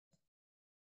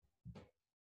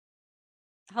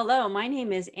Hello, my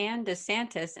name is Ann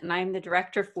DeSantis, and I'm the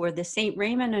director for the St.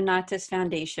 Raymond Nonatus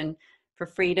Foundation for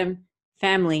Freedom,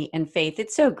 Family, and Faith.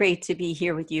 It's so great to be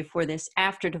here with you for this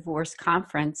After Divorce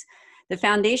conference. The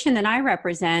foundation that I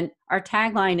represent, our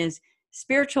tagline is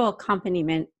spiritual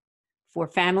accompaniment for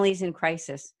families in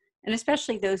crisis, and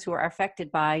especially those who are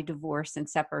affected by divorce and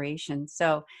separation.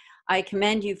 So I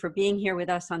commend you for being here with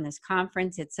us on this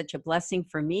conference. It's such a blessing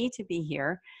for me to be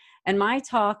here. And my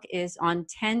talk is on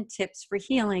 10 tips for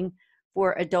healing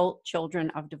for adult children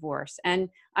of divorce. And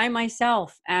I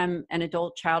myself am an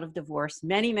adult child of divorce.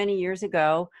 Many, many years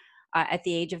ago, at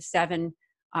the age of 7,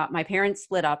 my parents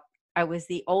split up. I was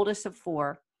the oldest of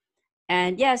 4.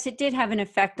 And yes, it did have an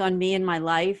effect on me in my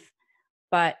life.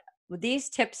 But these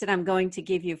tips that I'm going to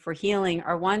give you for healing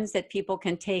are ones that people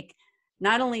can take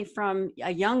not only from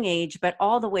a young age, but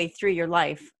all the way through your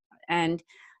life. And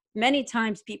many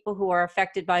times people who are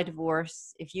affected by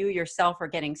divorce, if you yourself are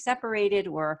getting separated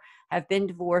or have been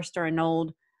divorced or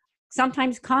annulled,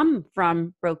 sometimes come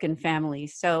from broken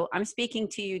families. So I'm speaking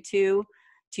to you too,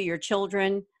 to your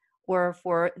children, or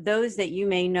for those that you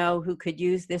may know who could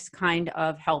use this kind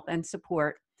of help and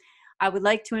support. I would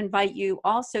like to invite you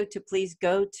also to please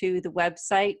go to the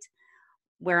website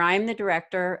where I'm the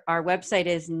director. Our website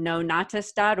is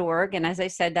nonatus.org. And as I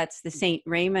said, that's the St.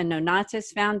 Raymond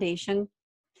Nonatus Foundation.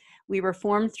 We were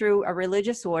formed through a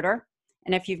religious order.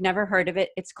 And if you've never heard of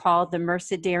it, it's called the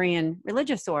Mercedarian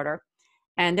Religious Order.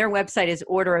 And their website is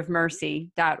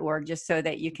orderofmercy.org, just so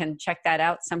that you can check that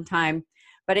out sometime.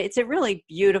 But it's a really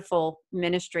beautiful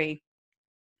ministry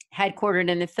headquartered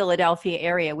in the Philadelphia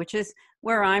area, which is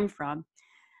where I'm from.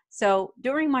 So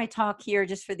during my talk here,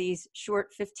 just for these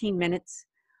short 15 minutes,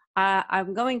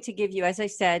 I'm going to give you, as I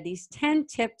said, these 10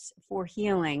 tips for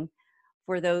healing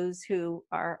for those who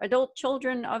are adult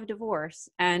children of divorce.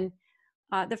 And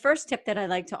the first tip that I'd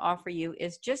like to offer you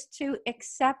is just to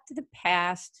accept the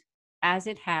past as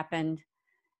it happened,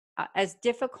 as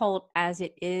difficult as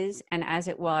it is and as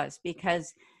it was,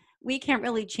 because we can't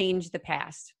really change the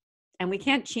past and we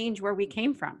can't change where we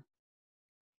came from.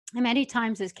 And many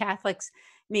times as Catholics,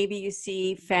 maybe you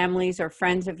see families or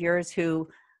friends of yours who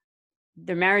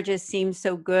their marriages seem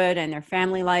so good and their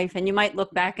family life, and you might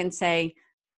look back and say,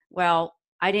 well,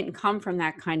 I didn't come from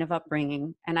that kind of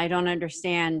upbringing, and I don't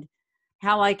understand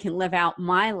how I can live out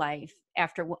my life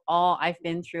after all I've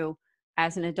been through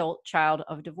as an adult child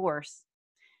of divorce.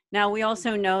 Now, we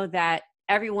also know that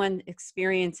everyone's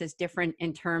experience is different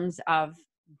in terms of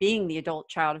being the adult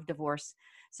child of divorce.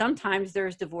 Sometimes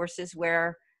there's divorces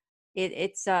where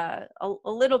it's a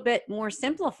little bit more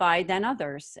simplified than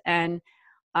others. And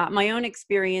my own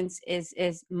experience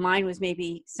is mine was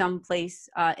maybe someplace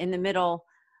in the middle,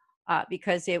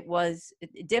 because it was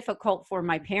difficult for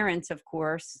my parents, of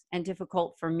course, and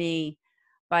difficult for me.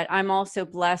 But I'm also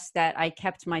blessed that I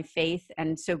kept my faith,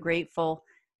 and so grateful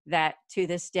that to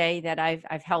this day that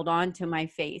I've held on to my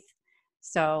faith.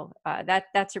 So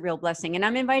that's a real blessing. And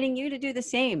I'm inviting you to do the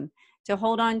same, to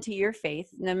hold on to your faith,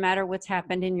 no matter what's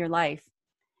happened in your life.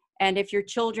 And if your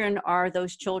children are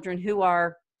those children who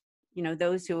are,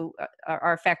 those who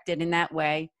are affected in that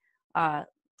way,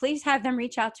 please have them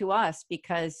reach out to us,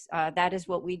 because that is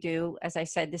what we do. As I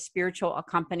said, the spiritual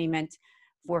accompaniment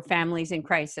for families in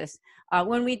crisis.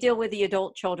 When we deal with the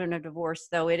adult children of divorce,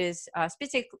 though, it is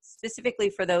specifically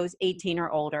for those 18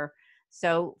 or older.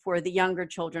 So for the younger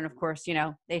children, of course,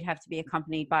 they'd have to be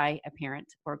accompanied by a parent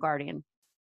or guardian.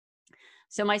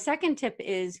 So my second tip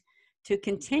is to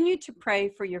continue to pray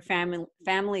for your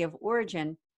family of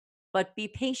origin, but be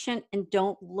patient and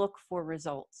don't look for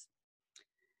results.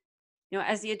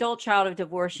 As the adult child of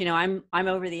divorce, I'm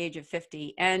over the age of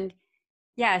 50, and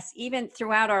yes, even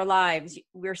throughout our lives,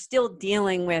 we're still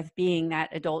dealing with being that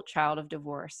adult child of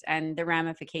divorce and the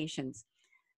ramifications.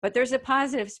 But there's a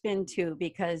positive spin too,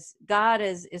 because God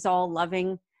is all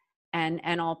loving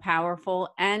and all powerful,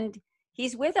 and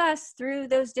He's with us through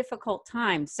those difficult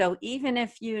times. So even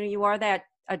if you are that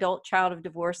adult child of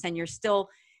divorce and you're still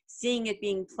seeing it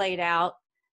being played out,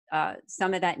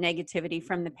 some of that negativity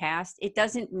from the past, it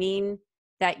doesn't mean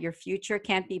that your future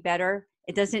can't be better.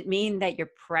 It doesn't mean that your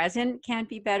present can't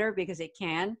be better, because it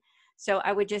can. So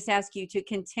I would just ask you to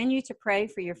continue to pray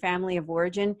for your family of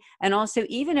origin. And also,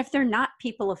 even if they're not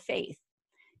people of faith,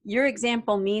 your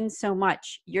example means so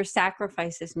much. Your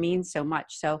sacrifices mean so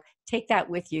much. So take that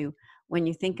with you when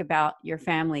you think about your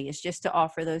family, is just to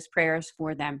offer those prayers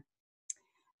for them.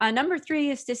 Number 3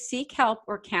 is to seek help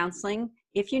or counseling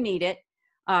if you need it.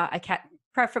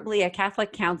 Preferably a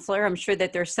Catholic counselor. I'm sure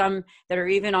that there's some that are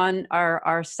even on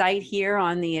our site here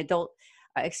on the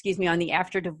on the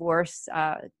After Divorce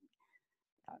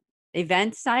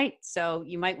event site. So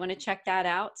you might want to check that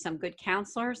out. Some good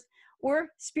counselors or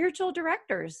spiritual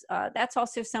directors. That's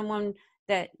also someone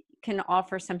that can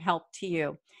offer some help to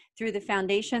you. Through the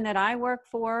foundation that I work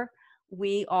for,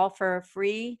 we offer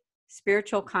free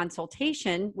spiritual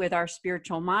consultation with our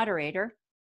spiritual moderator.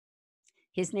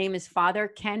 His name is Father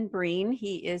Ken Breen.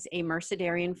 He is a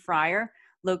Mercedarian friar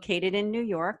located in New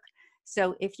York.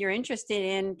 So if you're interested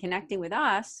in connecting with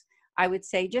us, I would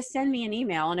say just send me an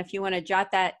email. And if you want to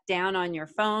jot that down on your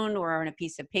phone or on a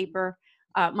piece of paper,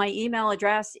 my email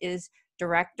address is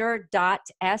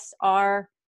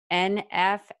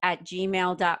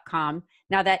director.srnf@gmail.com.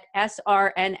 Now that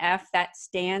SRNF, that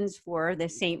stands for the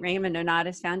St. Raymond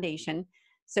Donatus Foundation.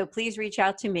 So please reach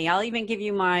out to me. I'll even give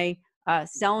you my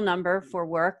cell number for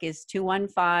work is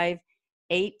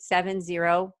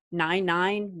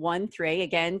 215-870-9913.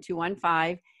 Again,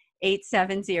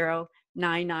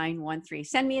 215-870-9913.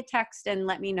 Send me a text and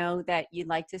let me know that you'd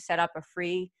like to set up a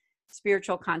free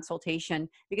spiritual consultation,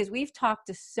 because we've talked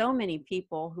to so many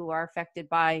people who are affected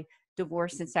by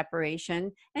divorce and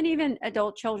separation, and even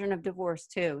adult children of divorce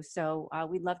too. So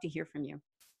we'd love to hear from you.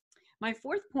 My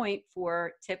fourth point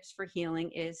for tips for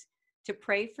healing is to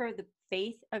pray for the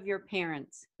faith of your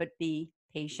parents, but be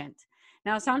patient.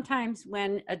 Now, sometimes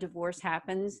when a divorce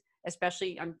happens,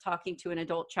 especially I'm talking to an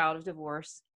adult child of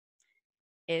divorce,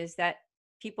 is that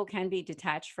people can be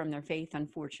detached from their faith,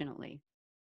 unfortunately.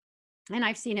 And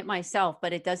I've seen it myself,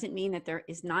 but it doesn't mean that there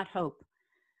is not hope.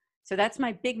 So that's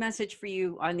my big message for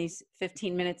you on these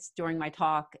 15 minutes during my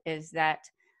talk, is that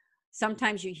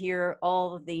sometimes you hear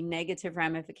all of the negative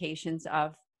ramifications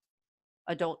of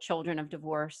adult children of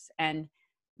divorce and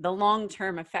the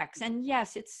long-term effects. And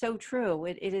yes, it's so true.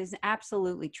 It is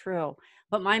absolutely true.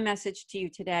 But my message to you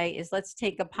today is let's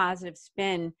take a positive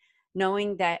spin,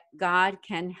 knowing that God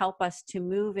can help us to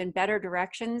move in better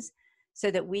directions so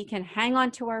that we can hang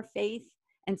on to our faith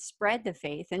and spread the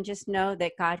faith, and just know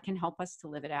that God can help us to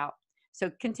live it out.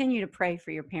 So continue to pray for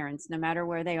your parents, no matter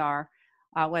where they are,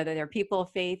 whether they're people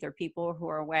of faith or people who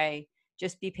are away.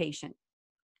 Just be patient.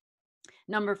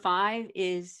 Number 5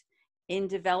 is in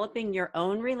developing your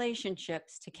own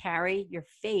relationships to carry your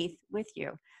faith with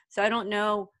you. So I don't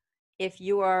know if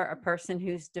you are a person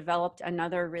who's developed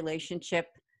another relationship,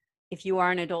 if you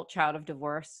are an adult child of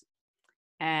divorce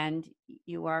and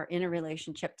you are in a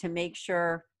relationship, to make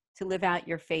sure to live out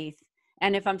your faith.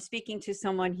 And if I'm speaking to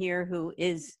someone here who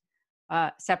is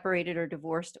separated or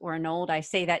divorced or annulled, I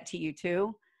say that to you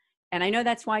too. And I know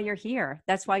that's why you're here.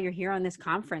 That's why you're here on this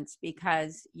conference,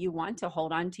 because you want to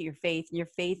hold on to your faith, and your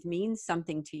faith means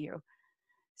something to you.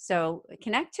 So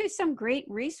connect to some great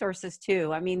resources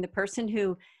too. I mean, the person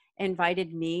who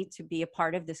invited me to be a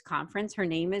part of this conference, her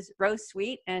name is Rose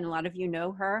Sweet, and a lot of you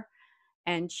know her.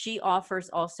 And she offers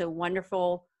also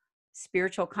wonderful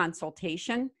spiritual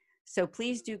consultation. So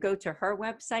please do go to her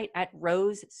website at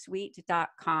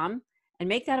rosesweet.com and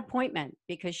make that appointment,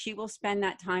 because she will spend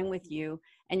that time with you,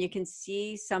 and you can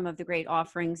see some of the great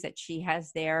offerings that she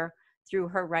has there through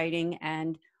her writing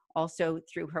and also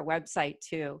through her website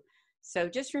too. So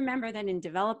just remember that in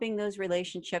developing those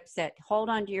relationships, that hold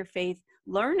on to your faith,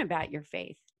 learn about your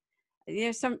faith.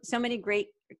 There's so many great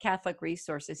Catholic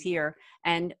resources here,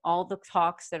 and all the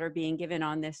talks that are being given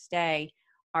on this day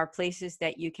are places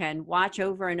that you can watch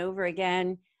over and over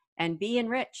again and be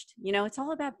enriched. You know, it's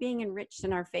all about being enriched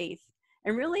in our faith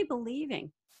and really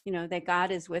believing, you know, that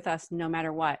God is with us no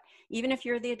matter what. Even if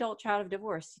you're the adult child of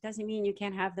divorce, it doesn't mean you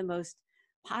can't have the most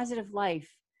positive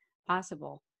life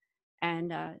possible.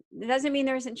 And it doesn't mean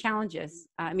there isn't challenges.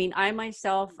 I mean, I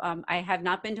myself, I have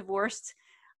not been divorced.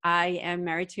 I am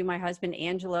married to my husband,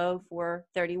 Angelo, for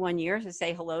 31 years. I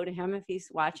say hello to him if he's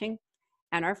watching,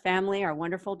 and our family, our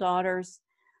wonderful daughters.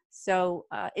 So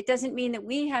it doesn't mean that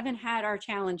we haven't had our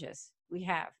challenges. We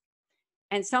have.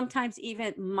 And sometimes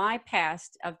even my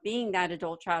past of being that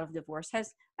adult child of divorce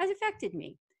has affected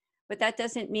me. But that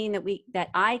doesn't mean that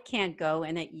I can't go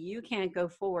and that you can't go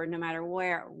forward no matter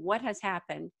what has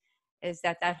happened, is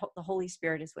that the Holy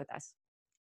Spirit is with us.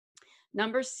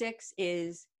 Number 6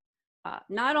 is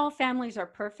not all families are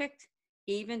perfect,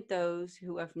 even those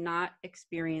who have not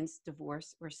experienced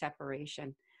divorce or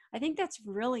separation. I think that's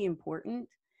really important,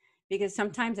 because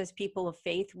sometimes as people of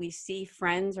faith, we see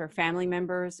friends or family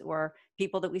members or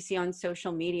people that we see on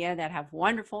social media that have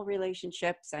wonderful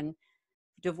relationships, and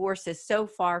divorce is so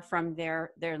far from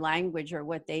their language or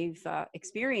what they've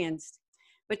experienced.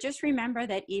 But just remember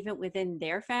that even within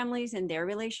their families and their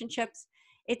relationships,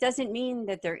 it doesn't mean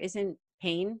that there isn't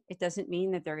pain. It doesn't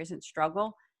mean that there isn't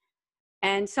struggle.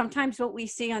 And sometimes what we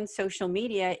see on social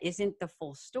media isn't the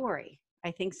full story.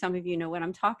 I think some of you know what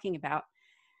I'm talking about.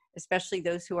 especially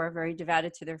those who are very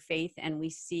devoted to their faith. And we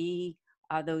see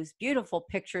those beautiful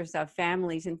pictures of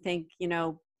families and think,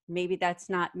 maybe that's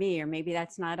not me, or maybe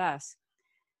that's not us.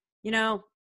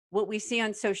 What we see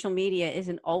on social media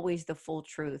isn't always the full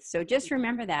truth. So just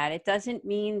remember that. It doesn't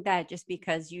mean that just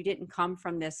because you didn't come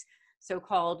from this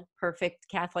so-called perfect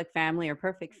Catholic family or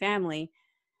perfect family,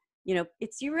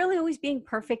 it's you really always being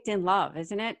perfect in love,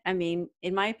 isn't it? I mean,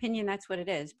 in my opinion, that's what it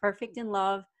is. Perfect in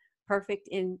love, perfect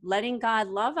in letting God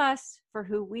love us for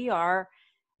who we are,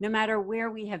 no matter where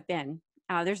we have been.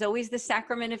 There's always the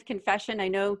sacrament of confession. I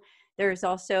know there's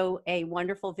also a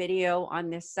wonderful video on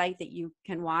this site that you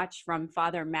can watch from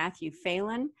Father Matthew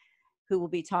Phelan, who will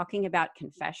be talking about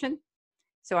confession.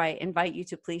 So I invite you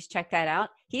to please check that out.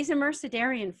 He's a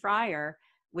Mercedarian friar,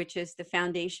 which is the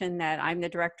foundation that I'm the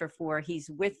director for. He's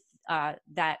with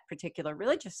that particular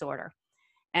religious order.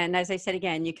 And as I said,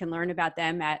 again, you can learn about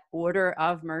them at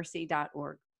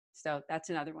orderofmercy.org. So that's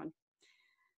another one.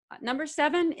 Number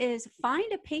 7 is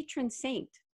find a patron saint.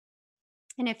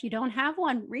 And if you don't have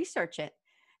one, research it.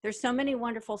 There's so many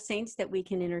wonderful saints that we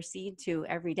can intercede to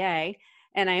every day.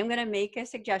 And I am going to make a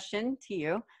suggestion to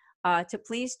you to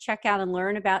please check out and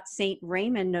learn about Saint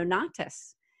Raymond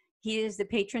Nonatus. He is the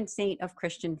patron saint of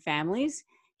Christian families.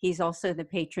 He's also the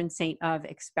patron saint of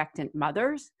expectant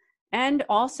mothers, and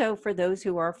also for those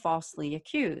who are falsely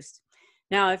accused.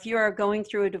 Now, if you are going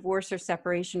through a divorce or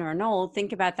separation or annul,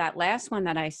 think about that last one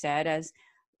that I said as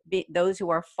those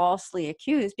who are falsely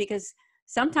accused, because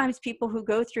sometimes people who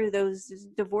go through those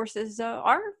divorces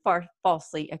are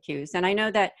falsely accused. And I know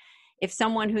that if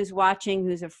someone who's watching,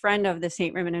 who's a friend of the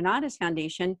St. Raymond Nonatus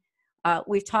Foundation,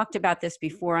 we've talked about this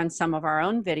before on some of our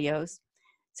own videos.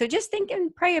 So just think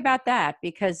and pray about that,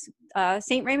 because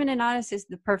St. Raymond Nonatus is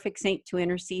the perfect saint to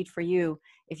intercede for you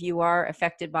if you are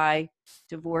affected by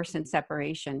divorce and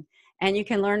separation. And you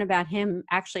can learn about him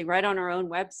actually right on our own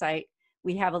website.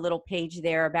 We have a little page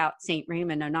there about St.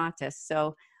 Raymond Nonatus.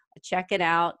 So check it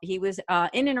out. He was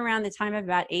in and around the time of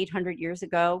about 800 years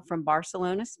ago from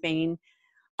Barcelona, Spain.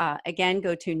 Again,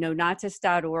 go to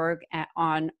nonatus.org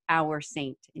on Our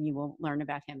Saint, and you will learn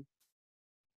about him.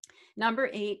 Number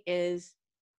 8 is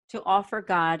to offer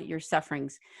God your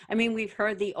sufferings. I mean, we've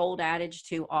heard the old adage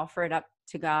to offer it up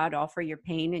to God, offer your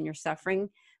pain and your suffering,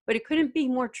 but it couldn't be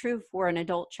more true for an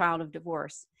adult child of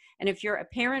divorce. And if you're a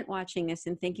parent watching this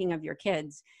and thinking of your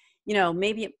kids,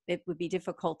 maybe it would be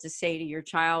difficult to say to your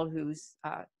child who's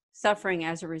suffering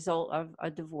as a result of a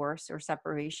divorce or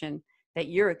separation that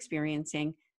you're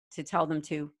experiencing, to tell them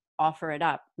to offer it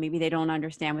up. Maybe they don't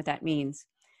understand what that means.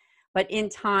 But in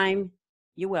time,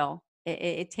 you will.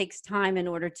 It takes time in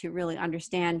order to really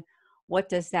understand what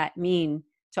does that mean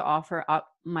to offer up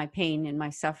my pain and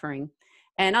my suffering.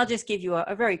 And I'll just give you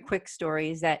a very quick story,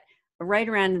 is that right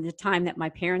around the time that my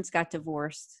parents got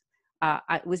divorced,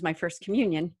 it was my first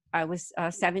communion. I was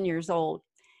 7 years old.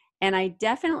 And I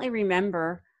definitely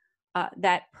remember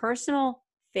that personal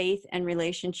faith and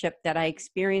relationship that I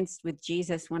experienced with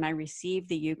Jesus when I received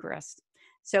the Eucharist.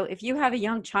 So if you have a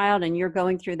young child and you're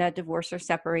going through that divorce or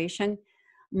separation,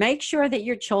 make sure that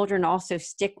your children also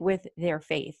stick with their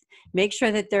faith. Make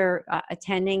sure that they're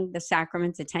attending the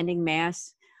sacraments, attending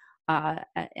Mass.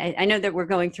 I know that we're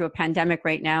going through a pandemic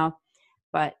right now,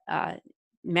 but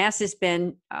Mass has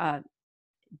been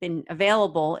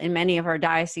available in many of our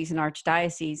dioceses and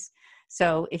archdioceses.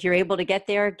 So if you're able to get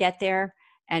there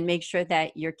and make sure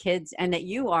that your kids and that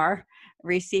you are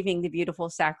receiving the beautiful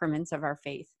sacraments of our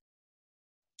faith.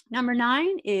 Number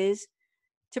 9 is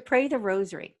to pray the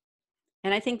rosary.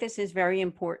 And I think this is very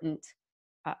important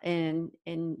in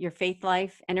your faith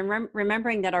life, and in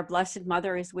remembering that our Blessed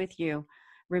Mother is with you,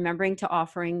 remembering to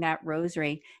offering that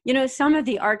rosary. Some of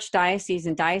the archdioceses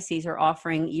and dioceses are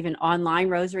offering even online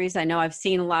rosaries. I know I've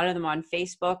seen a lot of them on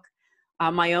Facebook.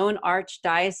 My own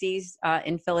archdiocese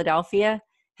in Philadelphia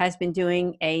has been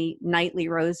doing a nightly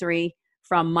rosary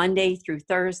from Monday through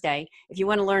Thursday. If you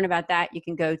want to learn about that, you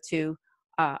can go to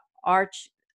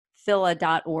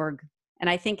archphila.org. And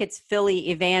I think it's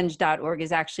phillyevang.org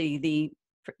is actually the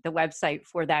website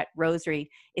for that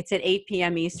rosary. It's at 8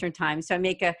 p.m. Eastern time. So I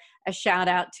make a shout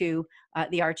out to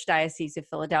the Archdiocese of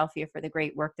Philadelphia for the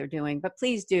great work they're doing. But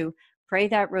please do pray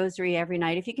that rosary every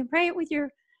night. If you can pray it with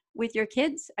your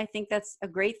kids, I think that's a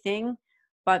great thing.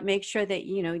 But make sure that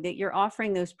that you're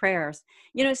offering those prayers.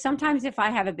 Sometimes if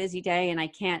I have a busy day and I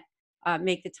can't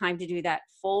make the time to do that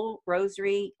full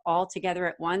rosary all together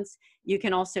at once, you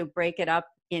can also break it up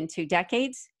into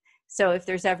decades. So if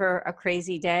there's ever a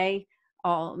crazy day,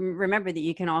 remember that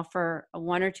you can offer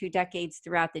 1 or 2 decades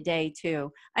throughout the day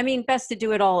too. I mean, best to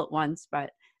do it all at once, but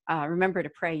remember to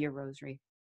pray your rosary.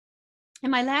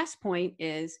 And my last point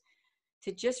is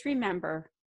to just remember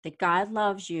that God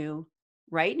loves you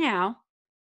right now,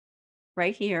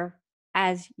 right here,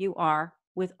 as you are,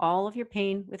 with all of your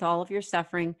pain, with all of your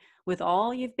suffering, with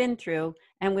all you've been through,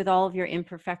 and with all of your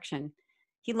imperfection.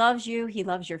 He loves you. He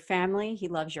loves your family. He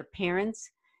loves your parents.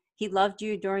 He loved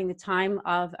you during the time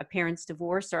of a parent's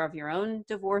divorce or of your own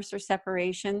divorce or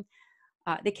separation.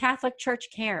 The Catholic Church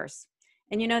cares.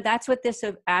 And that's what this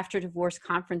After Divorce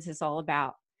conference is all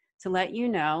about, to let you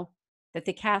know that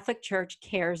the Catholic Church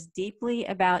cares deeply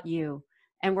about you.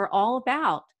 And we're all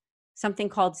about something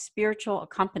called spiritual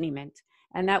accompaniment.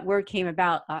 And that word came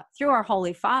about through our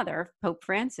Holy Father, Pope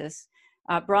Francis,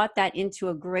 brought that into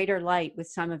a greater light with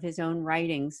some of his own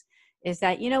writings, is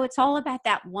that, it's all about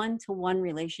that one-to-one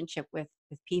relationship with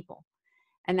people.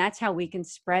 And that's how we can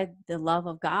spread the love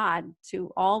of God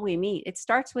to all we meet. It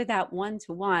starts with that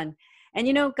one-to-one.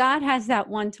 And God has that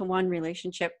one-to-one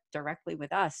relationship directly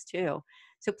with us too.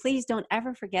 So please don't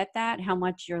ever forget that, how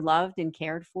much you're loved and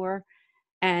cared for.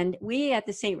 And we at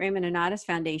the St. Raymond Nonatus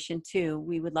Foundation too,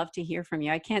 we would love to hear from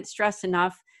you. I can't stress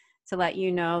enough to let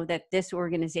you know that this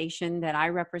organization that I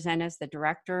represent as the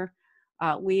director,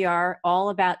 we are all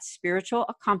about spiritual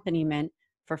accompaniment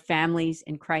for families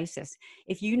in crisis.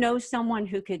 If you know someone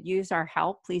who could use our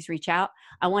help, please reach out.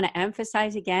 I want to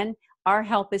emphasize again, our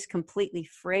help is completely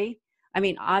free. I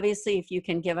mean, obviously, if you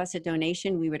can give us a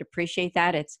donation, we would appreciate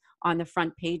that. It's on the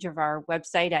front page of our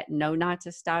website at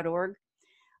nonatus.org.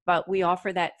 But we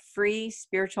offer that free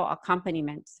spiritual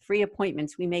accompaniment, free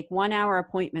appointments. We make 1-hour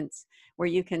appointments where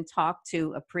you can talk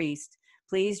to a priest.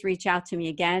 Please reach out to me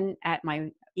again at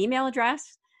my email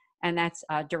address, and that's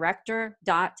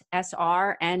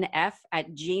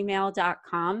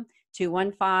director.srnf@gmail.com,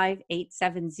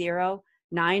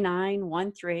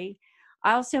 215-870-9913.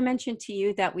 I also mentioned to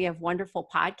you that we have wonderful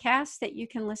podcasts that you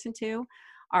can listen to.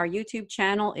 Our YouTube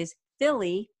channel is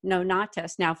Philly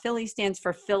Nonatus. Now, Philly stands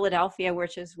for Philadelphia,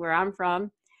 which is where I'm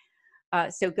from.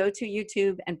 So go to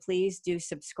YouTube and please do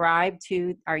subscribe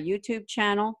to our YouTube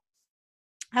channel.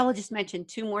 I will just mention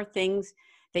 2 more things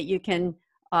that you can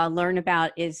learn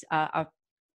about is a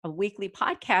weekly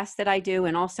podcast that I do,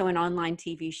 and also an online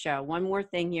TV show. One more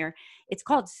thing here. It's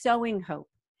called Sowing Hope.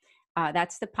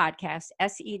 That's the podcast,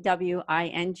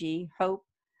 SEWING, Hope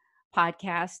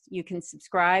podcast. You can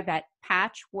subscribe at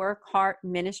Patchwork Heart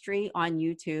Ministry on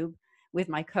YouTube with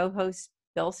my co-host,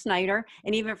 Bill Snyder.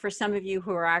 And even for some of you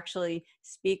who are actually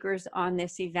speakers on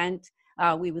this event,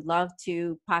 we would love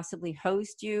to possibly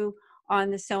host you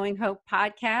on the Sowing Hope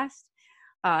podcast.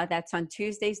 That's on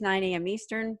Tuesdays, 9 a.m.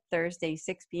 Eastern, Thursdays,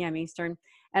 6 p.m. Eastern.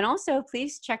 And also,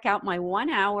 please check out my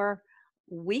 1-hour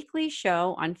weekly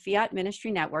show on Fiat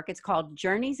Ministry Network. It's called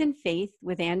Journeys in Faith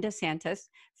with DeSantis,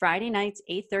 Friday nights,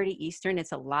 8:30 Eastern.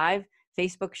 It's a live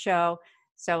Facebook show.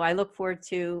 So I look forward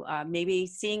to maybe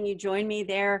seeing you join me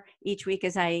there each week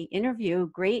as I interview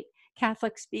great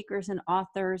Catholic speakers and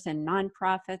authors and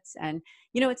nonprofits. And,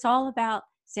 it's all about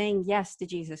saying yes to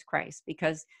Jesus Christ,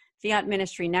 because Fiat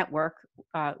Ministry Network,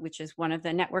 which is one of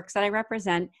the networks that I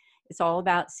represent, it's all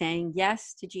about saying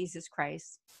yes to Jesus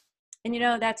Christ. And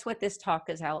that's what this talk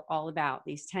is all about.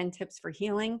 These 10 tips for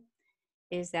healing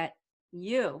is that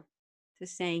you to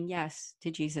saying yes to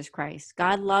Jesus Christ.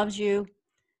 God loves you.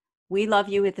 We love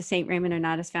you at the St. Raymond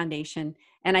Nonatus Foundation.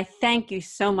 And I thank you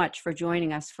so much for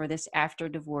joining us for this After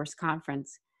Divorce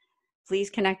conference. Please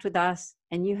connect with us,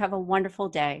 and you have a wonderful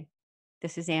day.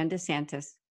 This is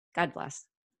DeSantis. God bless.